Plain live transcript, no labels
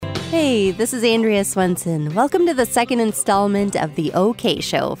Hey, this is Andrea Swenson. Welcome to the second installment of The OK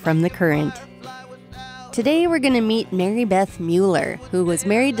Show from The Current. Today we're going to meet Mary Beth Mueller, who was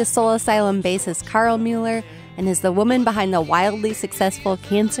married to Soul Asylum bassist Karl Mueller and is the woman behind the wildly successful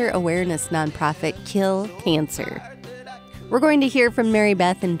cancer awareness nonprofit Kill Cancer. We're going to hear from Mary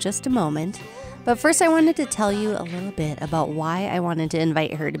Beth in just a moment, but first I wanted to tell you a little bit about why I wanted to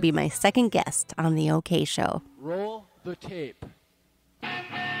invite her to be my second guest on The OK Show. Roll the tape.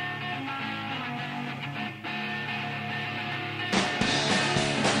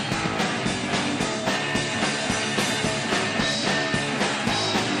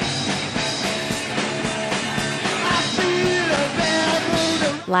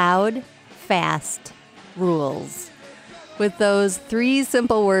 Loud, fast, rules. With those three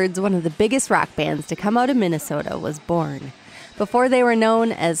simple words, one of the biggest rock bands to come out of Minnesota was born. Before they were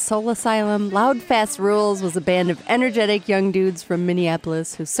known as Soul Asylum, Loud Fast Rules was a band of energetic young dudes from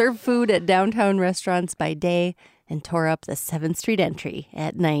Minneapolis who served food at downtown restaurants by day and tore up the 7th Street entry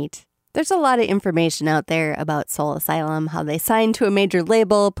at night. There's a lot of information out there about Soul Asylum, how they signed to a major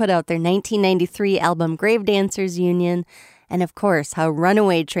label, put out their 1993 album Grave Dancers Union, and of course, how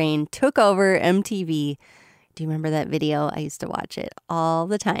Runaway Train took over MTV. Do you remember that video? I used to watch it all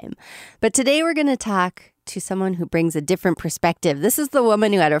the time. But today we're going to talk to someone who brings a different perspective. This is the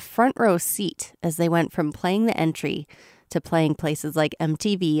woman who had a front row seat as they went from playing the entry to playing places like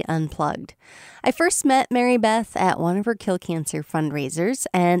MTV Unplugged. I first met Mary Beth at one of her Kill Cancer fundraisers,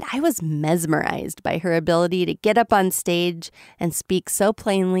 and I was mesmerized by her ability to get up on stage and speak so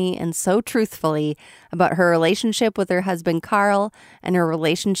plainly and so truthfully about her relationship with her husband Karl and her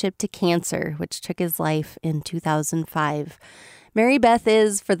relationship to cancer, which took his life in 2005. Mary Beth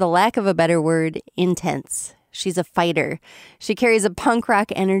is, for the lack of a better word, intense. She's a fighter. She carries a punk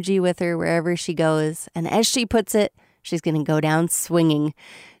rock energy with her wherever she goes, and as she puts it, she's going to go down swinging.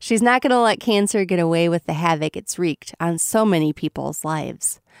 She's not going to let cancer get away with the havoc it's wreaked on so many people's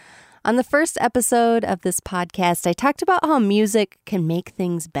lives. On the first episode of this podcast, I talked about how music can make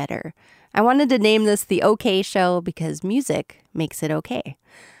things better. I wanted to name this The OK Show because music makes it okay.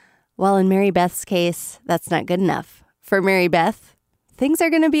 Well, in Mary Beth's case, that's not good enough. For Mary Beth, things are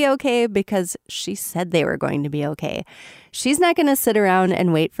going to be okay because she said they were going to be okay. She's not going to sit around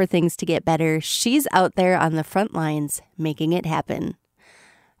and wait for things to get better. She's out there on the front lines making it happen.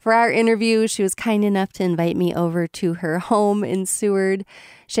 For our interview, she was kind enough to invite me over to her home in Seward.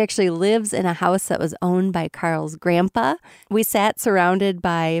 She actually lives in a house that was owned by Karl's grandpa. We sat surrounded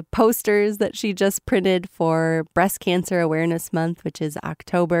by posters that she just printed for Breast Cancer Awareness Month, which is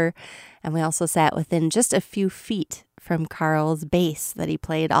October. And we also sat within just a few feet from Karl's bass that he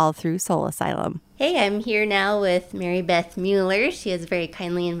played all through Soul Asylum. Hey, I'm here now with Mary Beth Mueller. She has very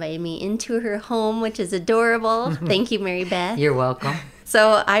kindly invited me into her home, which is adorable. Thank you, Mary Beth. You're welcome.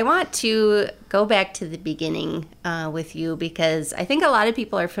 So I want to go back to the beginning with you because I think a lot of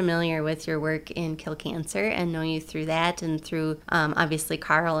people are familiar with your work in Kill Cancer and know you through that and through obviously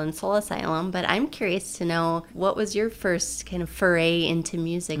Karl and Soul Asylum. But I'm curious to know, what was your first kind of foray into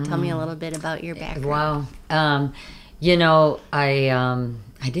music? Tell me a little bit about your background. Wow.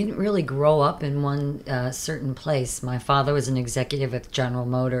 I didn't really grow up in one certain place. My father was an executive at General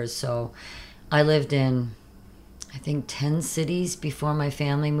Motors, so I lived in, I think, 10 cities before my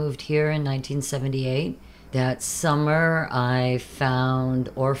family moved here in 1978. That summer, I found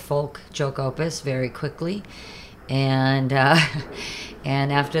Orfolk Joke Opus very quickly. And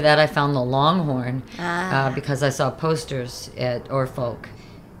after that, I found the Longhorn because I saw posters at Orfolk.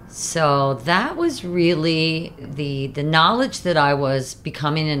 So that was really the knowledge that I was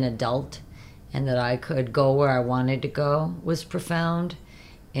becoming an adult and that I could go where I wanted to go was profound.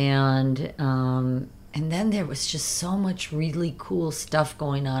 And then there was just so much really cool stuff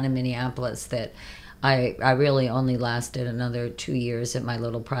going on in Minneapolis that I really only lasted another 2 years at my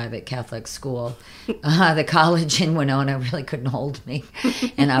little private Catholic school. The college in Winona really couldn't hold me,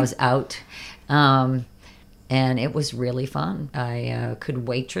 and I was out. And it was really fun. I could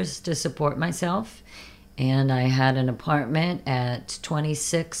waitress to support myself, and I had an apartment at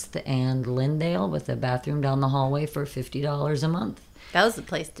 26th and Lyndale with a bathroom down the hallway for $50 a month. That was the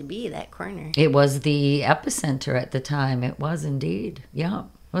place to be, that corner. It was the epicenter at the time. It was indeed. Yeah.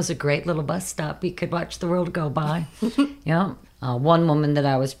 It was a great little bus stop. You could watch the world go by. Yeah. One woman that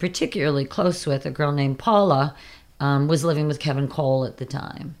I was particularly close with, a girl named Paula, was living with Kevin Cole at the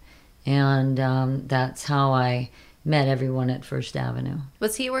time. And that's how I met everyone at First Avenue.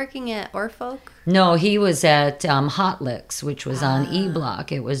 Was he working at Orfolk? No, he was at Hot Licks, which was on E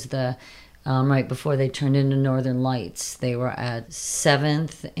Block. It was the right before they turned into Northern Lights. They were at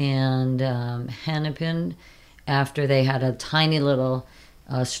 7th and Hennepin after they had a tiny little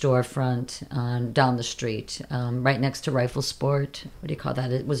storefront down the street, right next to Rifle Sport. What do you call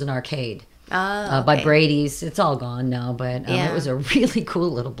that? It was an arcade. Okay. By Brady's. It's all gone now, but Yeah. it was a really cool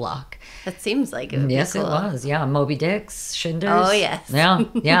little block. That seems like it would Yes, be cool. it was. Yeah, Moby Dick's, Schindler's. Oh, yes.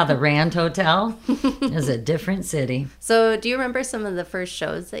 Yeah, the Rand Hotel. It was a different city. So do you remember some of the first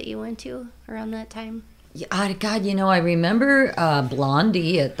shows that you went to around that time? Yeah, God, I remember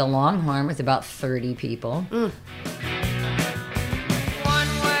Blondie at the Longhorn with about 30 people. Mm.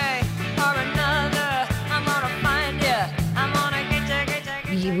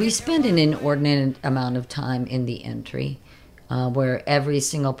 We spent an inordinate amount of time in the entry, where every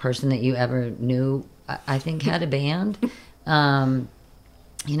single person that you ever knew, I think, had a band. It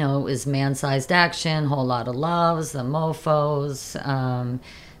was Man-Sized Action, Whole Lot of Loves, the Mofos,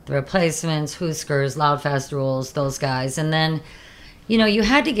 the Replacements, Huskers, Loud Fast Rules, those guys. And then, you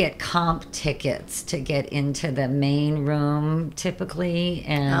had to get comp tickets to get into the main room typically.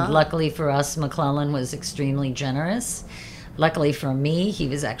 And luckily for us, McClellan was extremely generous. Luckily for me, he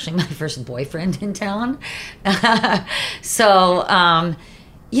was actually my first boyfriend in town. So,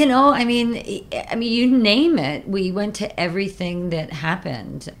 you name it, we went to everything that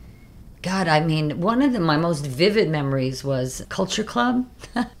happened. God, one of my most vivid memories was Culture Club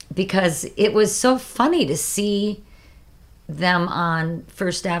because it was so funny to see them on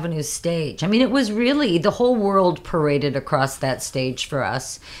First Avenue stage. It was really, the whole world paraded across that stage for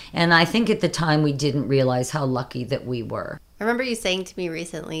us. And I think at the time we didn't realize how lucky that we were. I remember you saying to me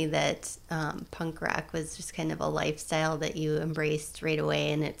recently that punk rock was just kind of a lifestyle that you embraced right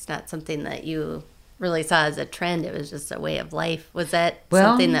away, and it's not something that you really saw as a trend. It was just a way of life. Was that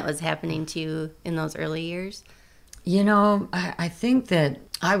something that was happening to you in those early years? I think that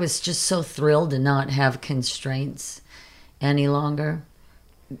I was just so thrilled to not have constraints any longer.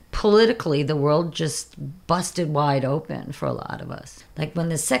 Politically, the world just busted wide open for a lot of us. Like when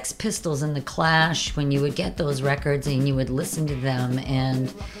the Sex Pistols and the Clash, when you would get those records and you would listen to them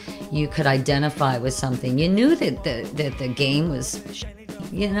and you could identify with something, you knew that the game was,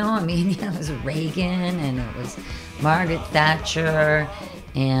 it was Reagan and it was Margaret Thatcher,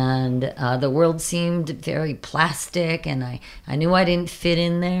 and the world seemed very plastic, and I knew I didn't fit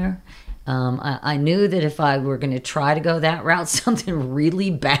in there. I knew that if I were going to try to go that route, something really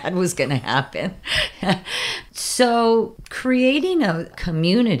bad was going to happen. So creating a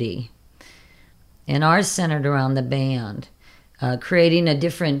community, and ours centered around the band, creating a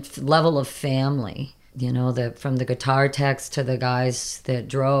different level of family, from the guitar techs to the guys that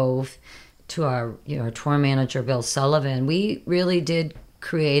drove to our tour manager, Bill Sullivan, we really did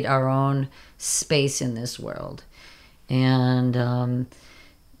create our own space in this world. And,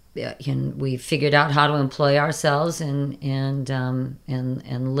 we figured out how to employ ourselves and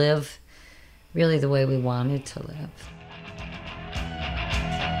live really the way we wanted to live.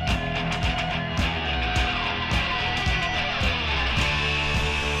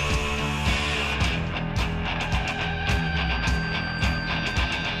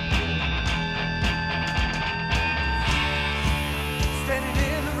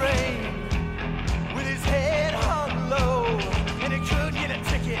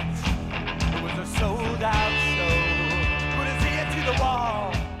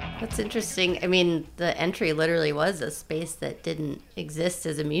 That's interesting. The entry literally was a space that didn't exist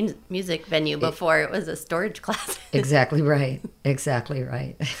as a music venue before. It was a storage closet. Exactly right.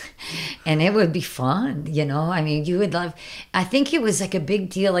 And it would be fun, you would love, I think it was like a big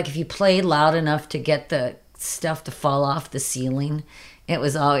deal, like if you played loud enough to get the stuff to fall off the ceiling, it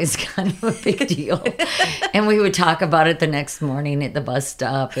was always kind of a big deal. And we would talk about it the next morning at the bus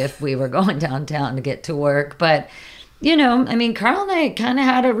stop if we were going downtown to get to work. But Carl and I kind of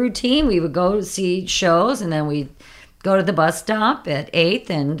had a routine. We would go see shows, and then we'd go to the bus stop at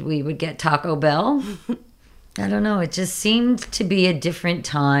 8th, and we would get Taco Bell. I don't know. It just seemed to be a different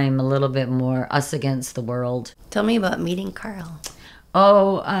time, a little bit more us against the world. Tell me about meeting Karl.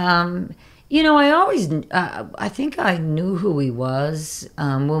 I always, I think I knew who he was.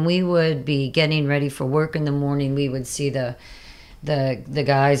 When we would be getting ready for work in the morning, we would see the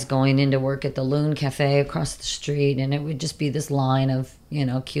guys going into work at the Loon Cafe across the street, and it would just be this line of,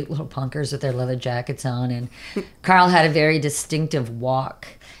 cute little punkers with their leather jackets on. And Karl had a very distinctive walk.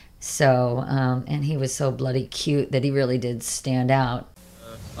 So, and he was so bloody cute that he really did stand out.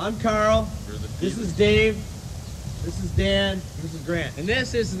 I'm Karl. This is Dave. This is Dan. This is Grant. And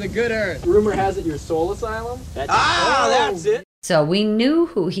this is The Good Earth. Rumor has it your Soul Asylum? That's it. So we knew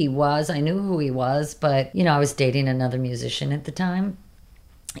who he was. I knew who he was, but, I was dating another musician at the time.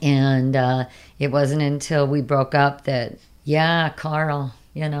 And it wasn't until we broke up that, Karl,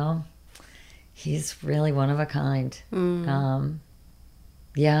 he's really one of a kind.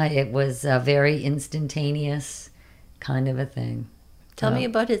 Yeah, it was a very instantaneous kind of a thing. Tell me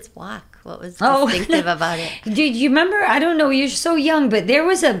about his walk. What was Oh. distinctive about it? Did you remember? I don't know. You're so young, but there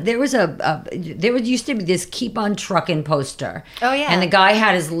used to be this "Keep on Truckin'" poster. Oh, yeah. And the guy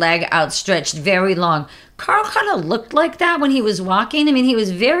had his leg outstretched, very long. Karl kind of looked like that when he was walking. I mean, he was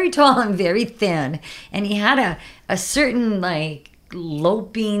very tall and very thin, and he had a certain like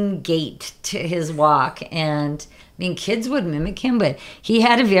loping gait to his walk. And I mean, kids would mimic him, but he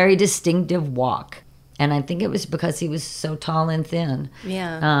had a very distinctive walk. And I think it was because he was so tall and thin.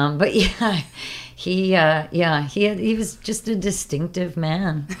 Yeah. But yeah, he was just a distinctive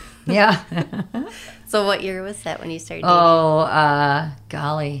man. Yeah. So what year was that when you started dating? Oh,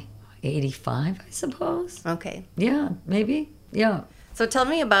 golly, 85, I suppose. Okay. Yeah, maybe. Yeah. So tell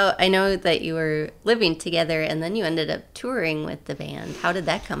me about, I know that you were living together and then you ended up touring with the band. How did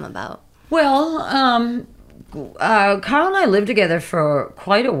that come about? Well, Karl and I lived together for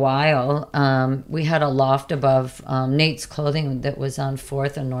quite a while. We had a loft above Nate's Clothing that was on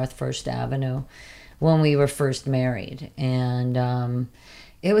 4th and North First Avenue when we were first married. And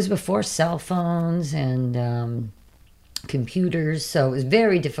it was before cell phones and computers, so it was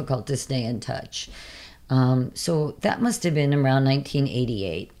very difficult to stay in touch. So that must have been around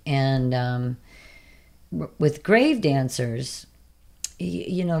 1988. And with Grave Dancers,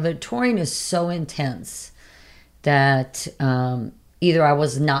 you know, the touring is so intense that either I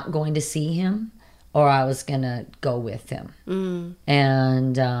was not going to see him or I was going to go with him. Mm.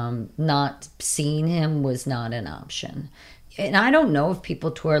 And not seeing him was not an option. And I don't know if people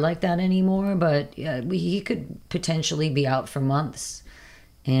tour like that anymore, but he could potentially be out for months.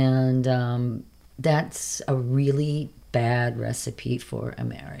 And that's a really bad recipe for a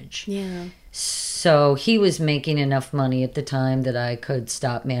marriage. Yeah. So he was making enough money at the time that I could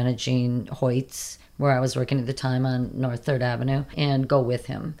stop managing Hoyt's, where I was working at the time on North 3rd Avenue, and go with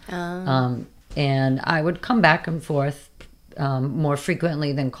him. And I would come back and forth more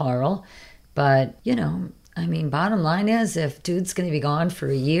frequently than Karl. But, you know, I mean, bottom line is if dude's going to be gone for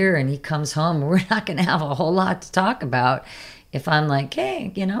a year and he comes home, we're not going to have a whole lot to talk about. If I'm like,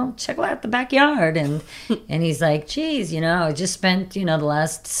 hey, you know, check out the backyard. And he's like, geez, you know, I just spent, you know, the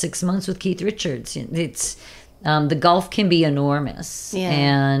last 6 months with Keith Richards. It's, the gulf can be enormous. Yeah.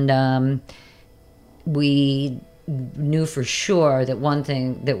 And we knew for sure that one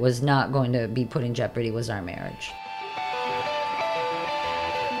thing that was not going to be put in jeopardy was our marriage.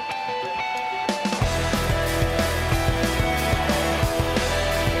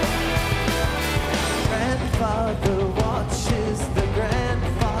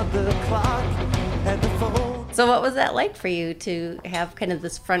 So what was that like for you to have kind of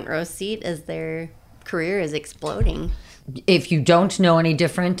this front row seat as their career is exploding? If you don't know any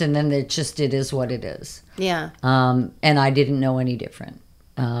different, and then it is what it is. Yeah. And I didn't know any different.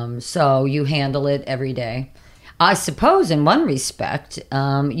 So you handle it every day. I suppose in one respect,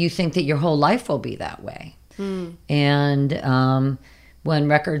 you think that your whole life will be that way. Mm. And when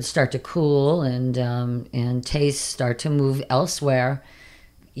records start to cool and tastes start to move elsewhere,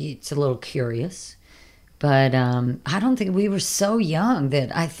 it's a little curious. But I don't think we were so young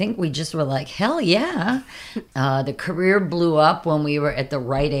that I think we just were like, hell yeah. The career blew up when we were at the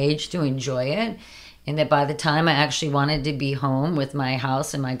right age to enjoy it. And that by the time I actually wanted to be home with my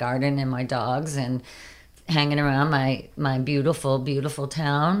house and my garden and my dogs and hanging around my beautiful, beautiful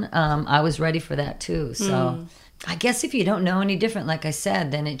town, I was ready for that too. So I guess if you don't know any different, like I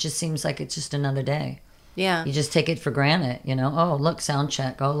said, then it just seems like it's just another day. Yeah. You just take it for granted, you know. Oh, look, sound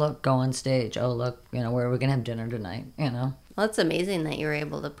check. Oh, look, go on stage. Oh, look, you know, where are we going to have dinner tonight, you know. Well, it's amazing that you were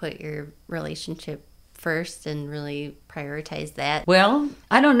able to put your relationship first and really prioritize that. Well,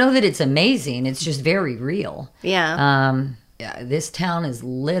 I don't know that it's amazing. It's just very real. Yeah. This town is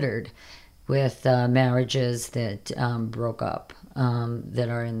littered with marriages that broke up, that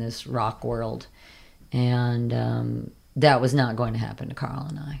are in this rock world. And that was not going to happen to Karl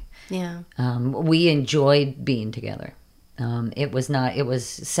and I. Yeah. We enjoyed being together. It was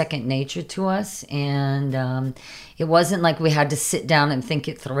second nature to us, and it wasn't like we had to sit down and think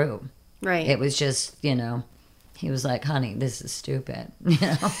it through. Right. It was just, you know, he was like, honey, this is stupid. You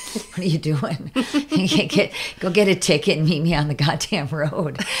know, what are you doing? Go get a ticket and meet me on the goddamn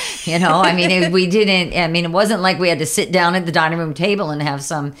road. You know, I mean, it wasn't like we had to sit down at the dining room table and have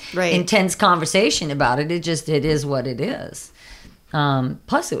some intense conversation about it. It is what it is.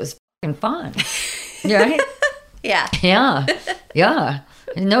 Plus, it was fucking fun. Right? Yeah. Yeah. Yeah.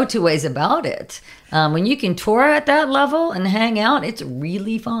 No two ways about it. When you can tour at that level and hang out, it's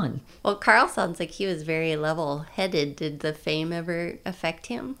really fun. Well, Karl sounds like he was very level-headed. Did the fame ever affect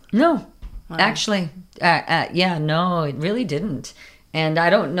him? No. Wow. Actually, no, it really didn't. And I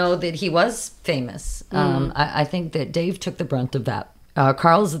don't know that he was famous. I think that Dave took the brunt of that.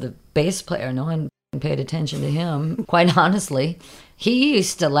 Karl's the bass player. No one paid attention to him, quite honestly. He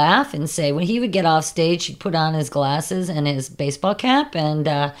used to laugh and say when he would get off stage, he'd put on his glasses and his baseball cap,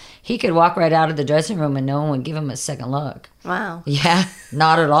 and he could walk right out of the dressing room and no one would give him a second look. Wow. Yeah,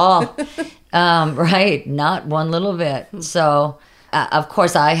 not at all. Right, not one little bit. So, of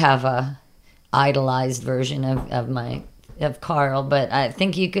course, I have a idolized version of Karl, but I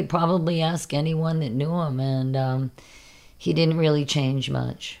think you could probably ask anyone that knew him, and he didn't really change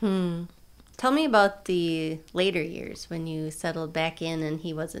much. Tell me about the later years when you settled back in and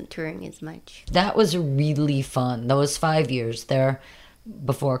he wasn't touring as much. That was really fun. Those 5 years there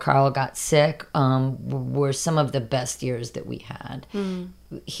before Karl got sick were some of the best years that we had.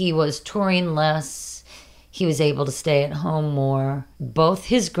 He was touring less. He was able to stay at home more. Both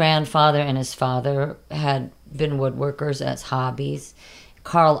his grandfather and his father had been woodworkers as hobbies.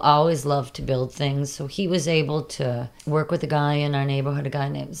 Karl always loved to build things, so he was able to work with a guy in our neighborhood, a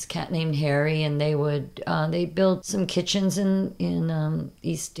cat named Harry, and they built some kitchens in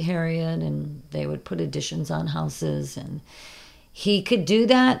East Harriet, and they would put additions on houses, and he could do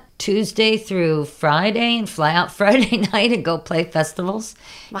that Tuesday through Friday and fly out Friday night and go play festivals.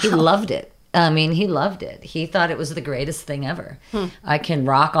 Wow. He loved it. I mean, he loved it. He thought it was the greatest thing ever. I can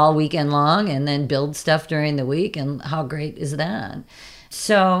rock all weekend long and then build stuff during the week, and how great is that?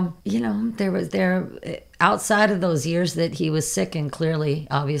 So, outside of those years that he was sick and clearly,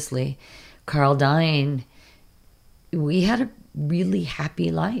 obviously, Karl dying, we had a really happy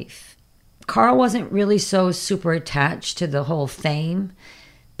life. Karl wasn't really so super attached to the whole fame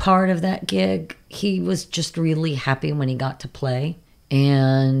part of that gig. He was just really happy when he got to play,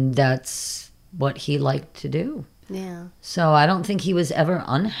 and that's what he liked to do. Yeah. So I don't think he was ever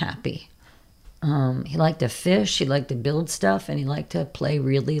unhappy. He liked to fish, he liked to build stuff, and he liked to play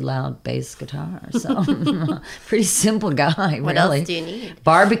really loud bass guitar. So, pretty simple guy, What really. else do you need?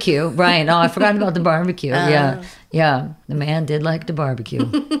 Barbecue, right. Oh, I forgot about the barbecue. Yeah. The man did like to barbecue.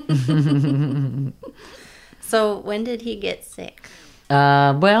 So when did he get sick?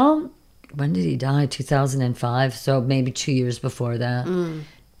 Well, when did he die? 2005, so maybe 2 years before that.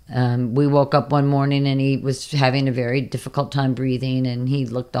 We woke up one morning and he was having a very difficult time breathing, and he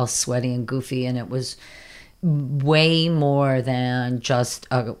looked all sweaty and goofy, and it was way more than just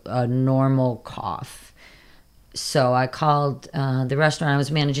a normal cough. So I called the restaurant I was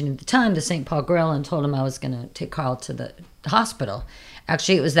managing at the time, the St. Paul Grill, and told him I was going to take Karl to the hospital.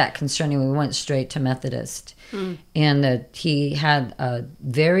 Actually, it was that concerning. We went straight to Methodist. And that he had a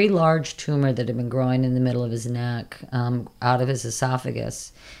very large tumor that had been growing in the middle of his neck, out of his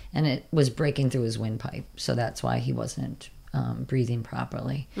esophagus, and it was breaking through his windpipe. So that's why he wasn't breathing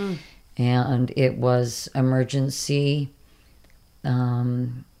properly. And it was emergency,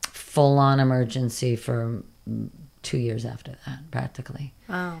 full-on emergency for 2 years after that, practically.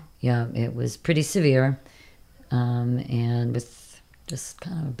 Wow. Yeah, it was pretty severe, and with just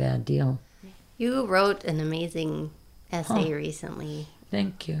kind of a bad deal. You wrote an amazing essay recently.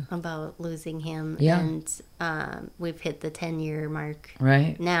 Thank you. About losing him. Yeah. And we've hit the 10-year mark.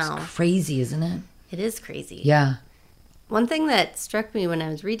 Right. Now. It's crazy, isn't it? It is crazy. Yeah. One thing that struck me when I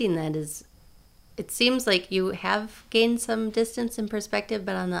was reading that is it seems like you have gained some distance and perspective,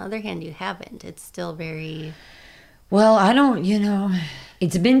 but on the other hand, you haven't. It's still very... Well, I don't,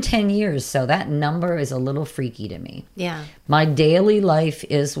 it's been 10 years, so that number is a little freaky to me. Yeah. My daily life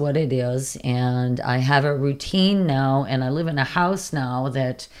is what it is, and I have a routine now, and I live in a house now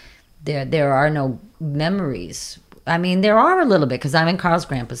that there are no memories. I mean, there are a little bit, because I'm in Karl's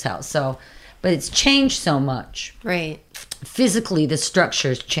grandpa's house, but it's changed so much. Right. Physically, the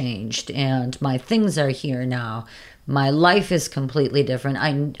structure's changed, and my things are here now. My life is completely different.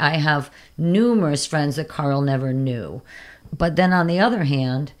 I have numerous friends that Karl never knew. But then on the other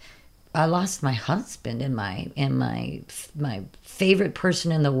hand, I lost my husband and my favorite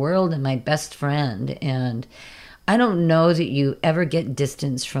person in the world and my best friend. And I don't know that you ever get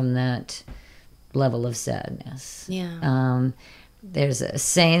distance from that level of sadness. Yeah. There's a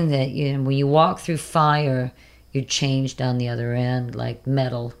saying that when you walk through fire, you're changed on the other end, like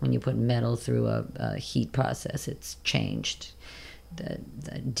metal. When you put metal through a heat process, it's changed. The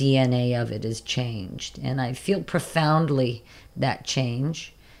DNA of it is changed. And I feel profoundly that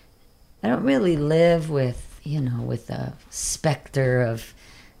change. I don't really live with a specter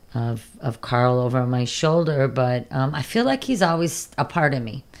of Karl over my shoulder, but I feel like he's always a part of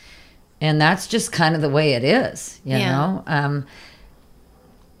me. And that's just kind of the way it is, you know?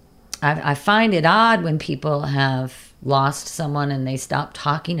 I find it odd when people have lost someone and they stop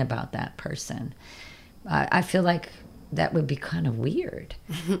talking about that person. I feel like that would be kind of weird.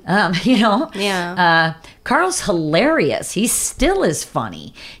 You know? Yeah. Karl's hilarious. He still is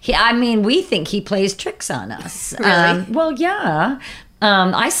funny. We think he plays tricks on us. Really? Well, yeah.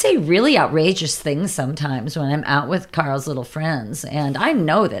 I say really outrageous things sometimes when I'm out with Karl's little friends, and I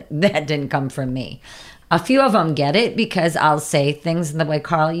know that didn't come from me. A few of them get it because I'll say things the way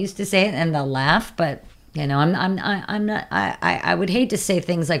Karl used to say it, and they'll laugh. But you know, I'm not. I would hate to say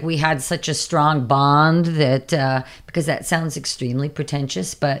things like we had such a strong bond that because that sounds extremely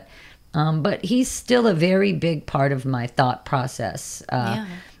pretentious. But he's still a very big part of my thought process. Yeah.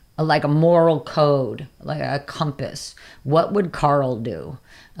 Like a moral code, like a compass. What would Karl do?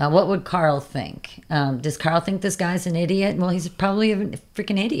 What would Karl think? Does Karl think this guy's an idiot? Well, he's probably a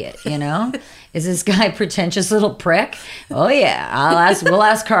freaking idiot, you know? Is this guy a pretentious little prick? Oh, yeah. We'll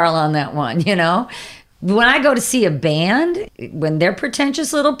ask Karl on that one, you know? When I go to see a band, when they're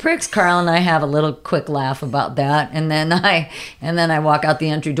pretentious little pricks, Karl and I have a little quick laugh about that, and then I walk out the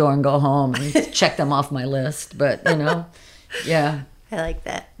entry door and go home and check them off my list. But you know, yeah. I like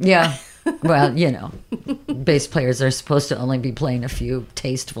that. Yeah. Well, you know, bass players are supposed to only be playing a few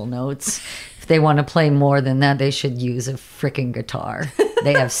tasteful notes. If they want to play more than that, they should use a freaking guitar.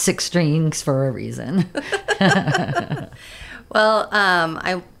 They have 6 strings for a reason. Well,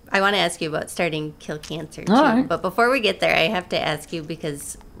 I want to ask you about starting Kill Cancer, too. All right. But before we get there, I have to ask you,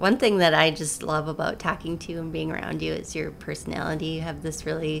 because one thing that I just love about talking to you and being around you is your personality. You have this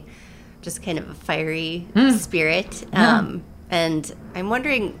really just kind of a fiery spirit. And I'm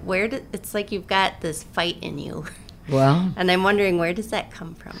wondering it's like you've got this fight in you. Well. And I'm wondering, where does that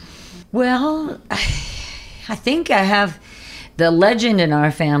come from? Well, I think I have, the legend in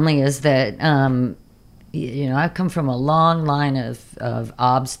our family is that, you know, I come from a long line of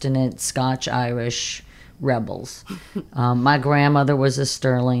obstinate Scotch-Irish rebels. My grandmother was a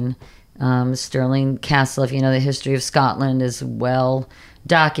Stirling Castle. If you know the history of Scotland is well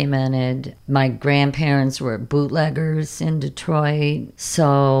documented. My grandparents were bootleggers in Detroit.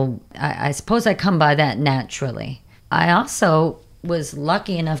 So I suppose I come by that naturally. I also was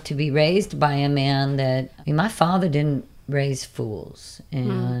lucky enough to be raised by a man that, my father didn't raise fools.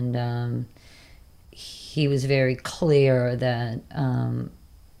 And he was very clear that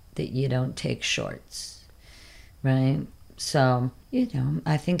you don't take shorts, right? So, you know,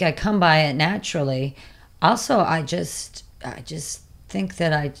 I think I come by it naturally. Also, I just think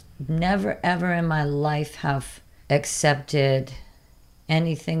that I never ever in my life have accepted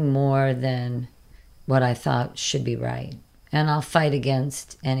anything more than what I thought should be right. And I'll fight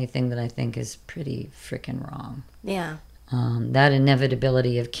against anything that I think is pretty freaking wrong. Yeah. That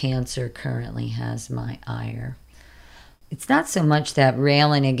inevitability of cancer currently has my ire. It's not so much that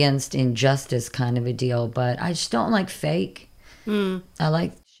railing against injustice kind of a deal, but I just don't like fake. I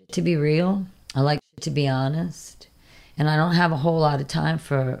like shit to be real. I like shit to be honest. And I don't have a whole lot of time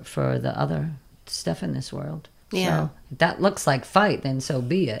for the other stuff in this world. Yeah. So if that looks like fight, then so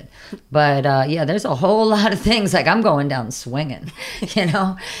be it. But yeah, there's a whole lot of things. Like, I'm going down swinging, you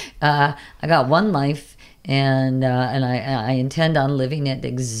know. I got one life, and I intend on living it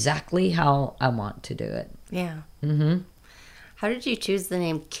exactly how I want to do it. Yeah. Mm-hmm. How did you choose the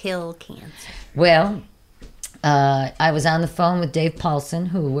name Kill Cancer? Well, I was on the phone with Dave Paulson,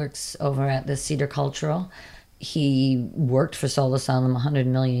 who works over at the Cedar Cultural. He worked for Soul Asylum 100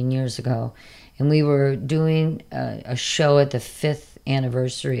 million years ago. And we were doing a show at the 5th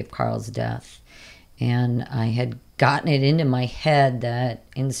anniversary of Karl's death. And I had gotten it into my head that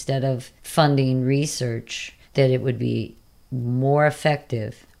instead of funding research, that it would be more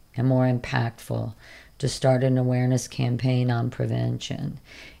effective and more impactful to start an awareness campaign on prevention.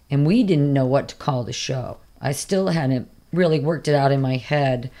 And we didn't know what to call the show. I still hadn't really worked it out in my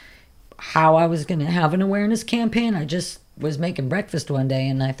head how I was going to have an awareness campaign. I just was making breakfast one day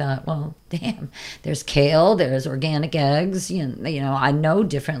and I thought, well, damn, there's kale, there's organic eggs, you know, I know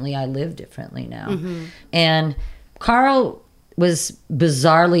differently, I live differently now. Mm-hmm. And Karl was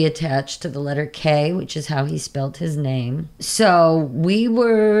bizarrely attached to the letter K, which is how he spelt his name. So we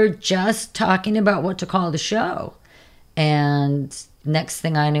were just talking about what to call the show. And next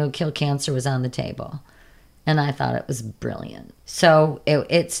thing I knew, Kill Cancer was on the table. And I thought it was brilliant. So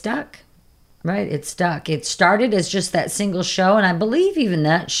it stuck. Right, it stuck. It started as just that single show, and I believe even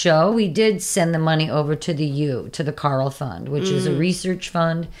that show, we did send the money over to the Karl Fund, which is a research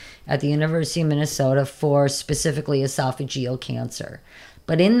fund at the University of Minnesota for specifically esophageal cancer.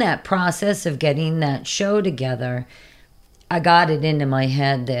 But in that process of getting that show together, I got it into my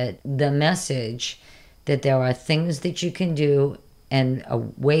head that the message that there are things that you can do and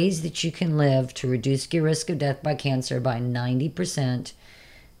ways that you can live to reduce your risk of death by cancer by 90%.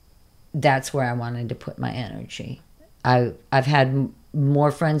 That's where I wanted to put my energy. I've had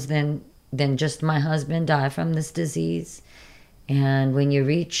more friends than just my husband die from this disease. And when you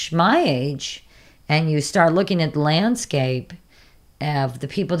reach my age and you start looking at the landscape of the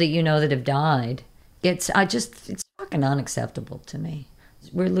people that you know that have died, it's fucking unacceptable to me.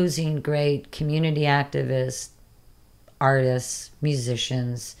 We're losing great community activists, artists,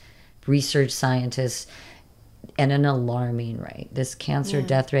 musicians, research scientists at an alarming rate. This cancer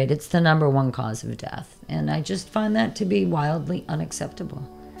death rate, it's the #1 cause of death. And I just find that to be wildly unacceptable.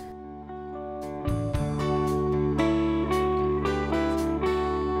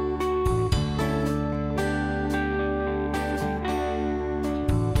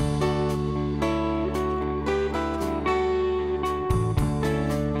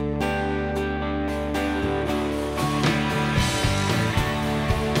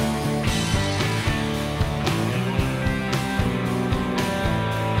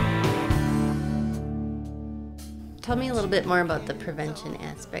 Tell me a little bit more about the prevention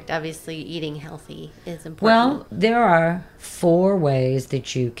aspect. Obviously, eating healthy is important. Well, there are 4 ways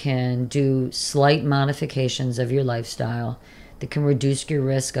that you can do slight modifications of your lifestyle that can reduce your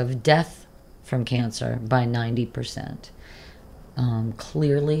risk of death from cancer by 90%.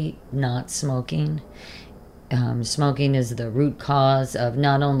 Clearly not smoking. Smoking is the root cause of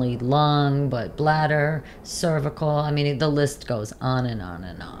not only lung, but bladder, cervical. I mean, the list goes on and on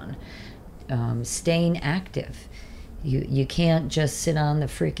and on. Staying active. You can't just sit on the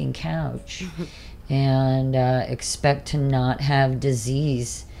freaking couch and expect to not have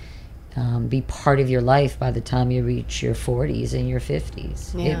disease be part of your life by the time you reach your 40s and your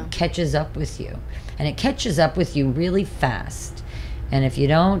 50s. Yeah. It catches up with you. And it catches up with you really fast. And if you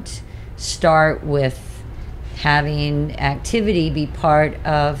don't start with having activity be part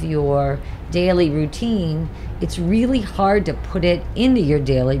of your daily routine, it's really hard to put it into your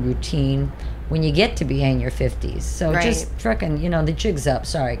daily routine when you get to be in your 50s. So just frickin', the jig's up.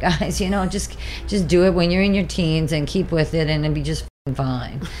 Sorry, guys. Just do it when you're in your teens and keep with it, and it'll be just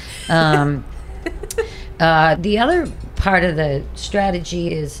fine. The other part of the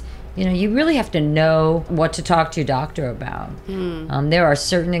strategy is, you really have to know what to talk to your doctor about. There are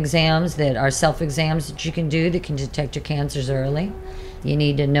certain exams that are self-exams that you can do that can detect your cancers early. You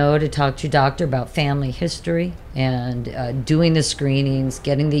need to know to talk to your doctor about family history and doing the screenings,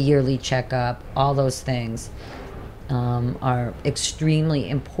 getting the yearly checkup. All those things are extremely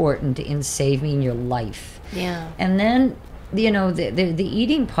important in saving your life. Yeah. And then, the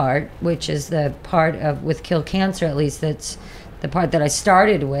eating part, which is the part of, with Kill Cancer at least, that's the part that I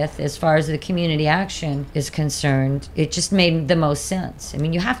started with as far as the community action is concerned, it just made the most sense. I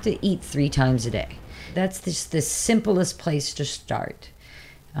mean, you have to eat 3 times a day. That's just the simplest place to start.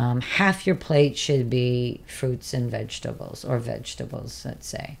 Half your plate should be fruits and vegetables, or vegetables, let's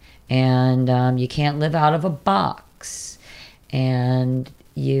say. And you can't live out of a box. And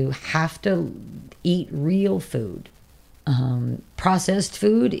you have to eat real food. Processed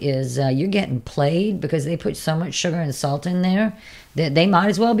food is, you're getting played because they put so much sugar and salt in there that they might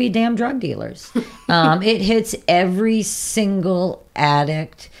as well be damn drug dealers. It hits every single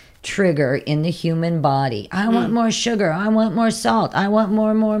addict trigger in the human body. I want more sugar. I want more salt. I want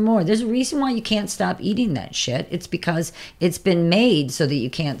more. There's a reason why you can't stop eating that shit. It's because it's been made so that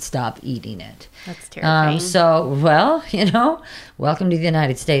you can't stop eating it. That's terrifying. Welcome to the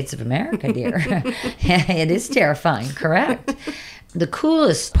United States of America, dear. It is terrifying, correct. The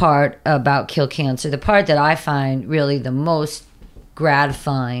coolest part about Kill Cancer, the part that I find really the most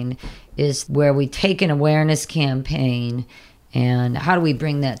gratifying, is where we take an awareness campaign and how do we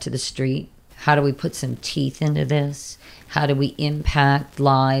bring that to the street? How do we put some teeth into this? How do we impact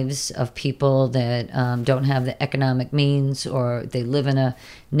lives of people that don't have the economic means, or they live in a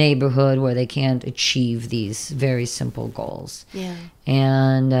neighborhood where they can't achieve these very simple goals? Yeah.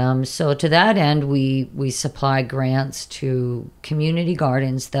 And so to that end, we supply grants to community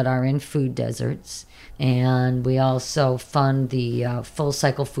gardens that are in food deserts. And we also fund the full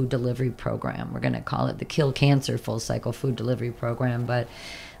cycle food delivery program. We're going to call it the Kill Cancer Full Cycle Food Delivery Program. But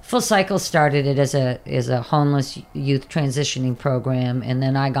Full Cycle started it as a homeless youth transitioning program, and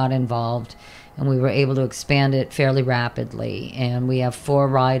then I got involved, and we were able to expand it fairly rapidly. And we have 4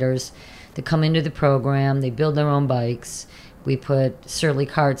 riders that come into the program. They build their own bikes. We put surly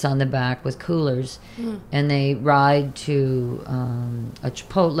carts on the back with coolers, and they ride to a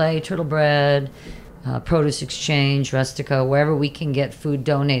Chipotle, Turtle Bread, Produce Exchange, Rustica, wherever we can get food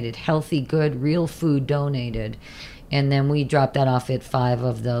donated, healthy, good, real food donated. And then we drop that off at 5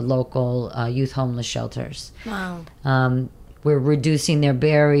 of the local youth homeless shelters. Wow. We're reducing their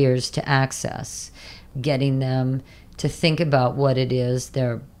barriers to access, getting them to think about what it is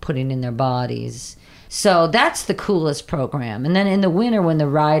they're putting in their bodies. So that's the coolest program. And then in the winter, when the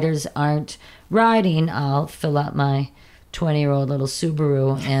riders aren't riding, I'll fill out my 20-year-old little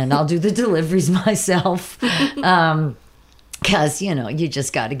Subaru and I'll do the deliveries myself. Because, you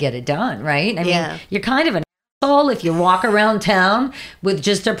just got to get it done, right? I mean, you're kind of an asshole if you walk around town with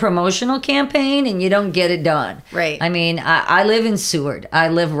just a promotional campaign and you don't get it done. Right. I mean, I live in Seward. I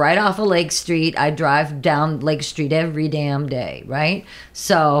live right off of Lake Street. I drive down Lake Street every damn day, right?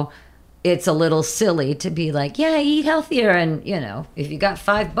 So it's a little silly to be like, yeah, eat healthier. And, if you got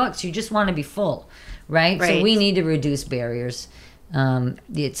 $5, you just want to be full, right? So we need to reduce barriers.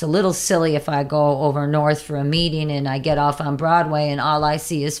 It's a little silly if I go over north for a meeting and I get off on Broadway and all I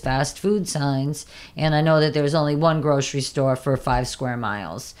see is fast food signs and I know that there's only one grocery store for 5 square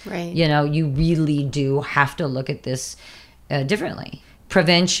miles. Right. You really do have to look at this differently.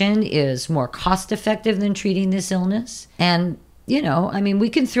 Prevention is more cost effective than treating this illness. And, we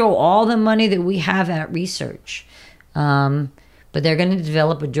can throw all the money that we have at research, but they're going to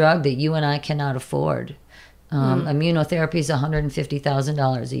develop a drug that you and I cannot afford. Immunotherapy is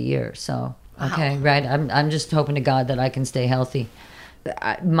 $150,000 a year. So, okay, right. I'm just hoping to God that I can stay healthy.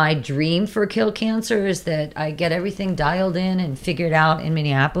 My dream for Kill Cancer is that I get everything dialed in and figured out in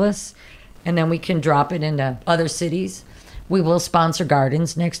Minneapolis, and then we can drop it into other cities. We will sponsor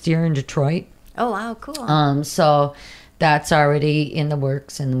gardens next year in Detroit. Oh, wow, cool. So that's already in the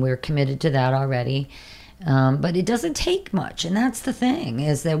works, and we're committed to that already. But it doesn't take much. And that's the thing,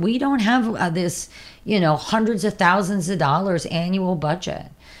 is that we don't have this, hundreds of thousands of dollars annual budget.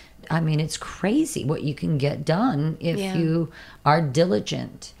 I mean, it's crazy what you can get done if you are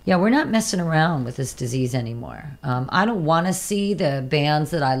diligent. Yeah, we're not messing around with this disease anymore. I don't want to see the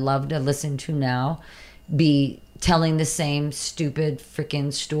bands that I love to listen to now be telling the same stupid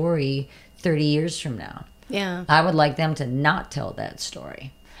freaking story 30 years from now. Yeah. I would like them to not tell that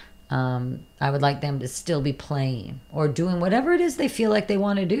story. I would like them to still be playing or doing whatever it is they feel like they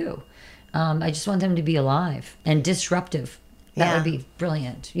want to do. I just want them to be alive and disruptive. That would be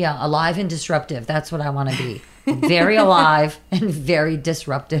brilliant. Yeah, alive and disruptive. That's what I want to be. Very alive and very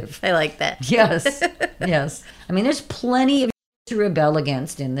disruptive. I like that. Yes, yes. I mean, there's plenty of to rebel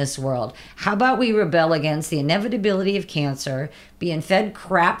against in this world. How about we rebel against the inevitability of cancer, being fed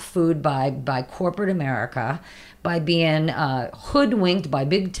crap food by corporate America, by being hoodwinked by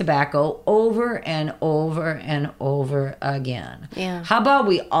big tobacco over and over and over again. Yeah. How about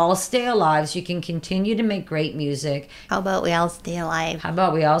we all stay alive so you can continue to make great music? How about we all stay alive? How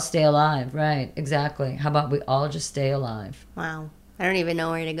about we all stay alive? Right, exactly. How about we all just stay alive? Wow. I don't even know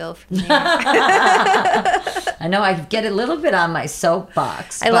where to go from there. I know I get a little bit on my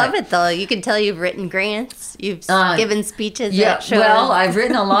soapbox. I love it, though. You can tell you've written grants. You've given speeches at shows. Well, I've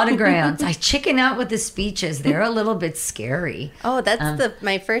written a lot of grants. I chicken out with the speeches. They're a little bit scary. Oh, that's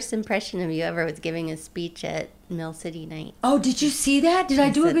my first impression of you ever was giving a speech at Mill City Night. Oh, did you see that? Did I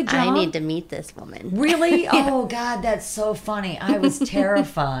do a good job? I need to meet this woman. Really? Oh, God, that's so funny. I was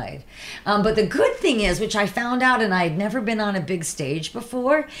terrified. But the good thing is, which I found out, and I had never been on a big stage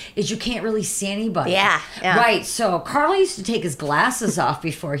before, is you can't really see anybody. Yeah. Right. So Karl used to take his glasses off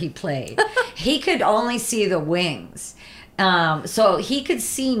before he played. He could only see the wings. So he could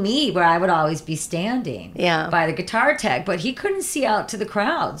see me where I would always be standing by the guitar tech, but he couldn't see out to the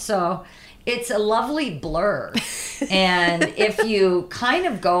crowd. So it's a lovely blur. And if you kind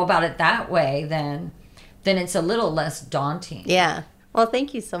of go about it that way, then it's a little less daunting. Yeah. Well,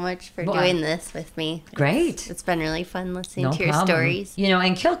 thank you so much for doing this with me. Great. It's been really fun listening to your stories.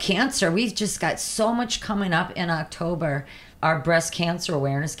 And Kill Cancer, we've just got so much coming up in October. Our breast cancer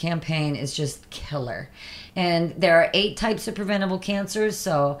awareness campaign is just killer. And there are 8 types of preventable cancers,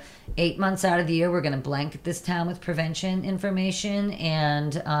 so 8 months out of the year, we're going to blanket this town with prevention information,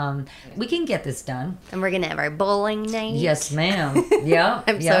 and we can get this done. And we're going to have our bowling night. Yes, ma'am. Yeah.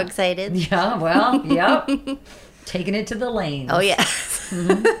 I'm so excited. Yeah, well, yep. Taking it to the lanes. Oh, yeah.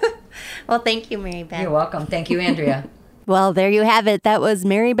 Well, thank you, Mary Beth. You're welcome. Thank you, Andrea. Well, there you have it. That was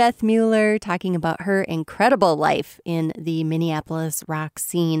Mary Beth Mueller talking about her incredible life in the Minneapolis rock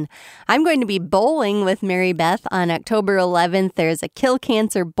scene. I'm going to be bowling with Mary Beth on October 11th. There's a Kill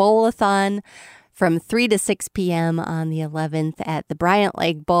Cancer Bowl-a-thon from 3 to 6 p.m. on the 11th at the Bryant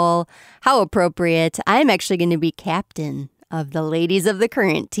Lake Bowl. How appropriate. I'm actually going to be captain of the Ladies of the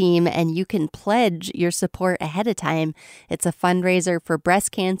Current team, and you can pledge your support ahead of time. It's a fundraiser for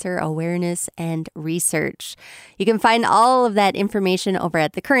breast cancer awareness and research. You can find all of that information over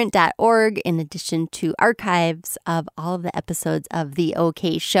at thecurrent.org, in addition to archives of all of the episodes of The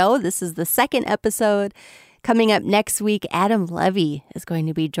OK Show. This is the second episode. Coming up next week, Adam Levy is going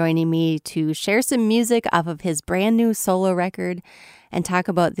to be joining me to share some music off of his brand new solo record and talk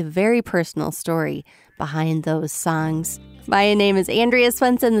about the very personal story behind those songs. My name is Andrea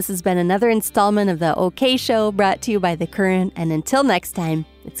Swenson. This has been another installment of The OK Show brought to you by The Current. And until next time,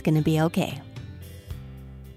 it's going to be okay.